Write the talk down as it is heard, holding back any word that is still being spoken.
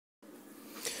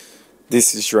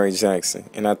This is Drae Jackson,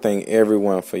 and I thank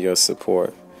everyone for your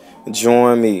support.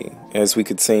 Join me as we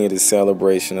continue the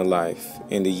celebration of life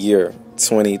in the year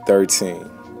 2013.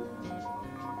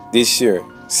 This year,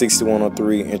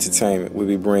 6103 Entertainment will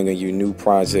be bringing you new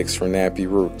projects from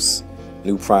Nappy Roots,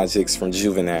 new projects from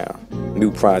Juvenile,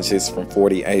 new projects from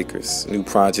 40 Acres, new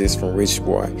projects from Rich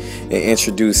Boy, and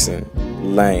introducing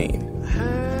Lane.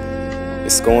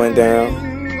 It's going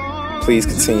down. Please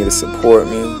continue to support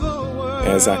me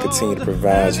as I continue to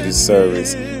provide you the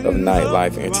service of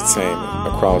nightlife entertainment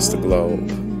across the globe.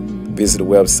 Visit the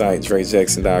website,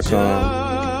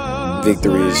 DraeJackson.com.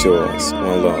 Victory is yours.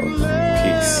 One love.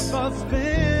 Peace.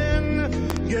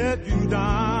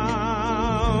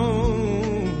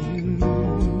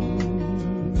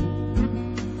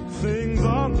 Things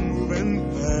are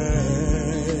moving fast.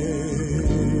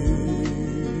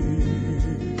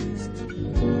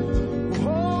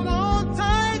 Hold on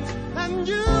tight and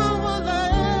you will last.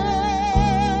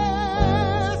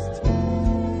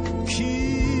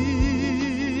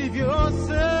 Keep your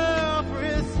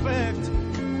self-respect.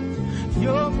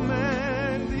 Your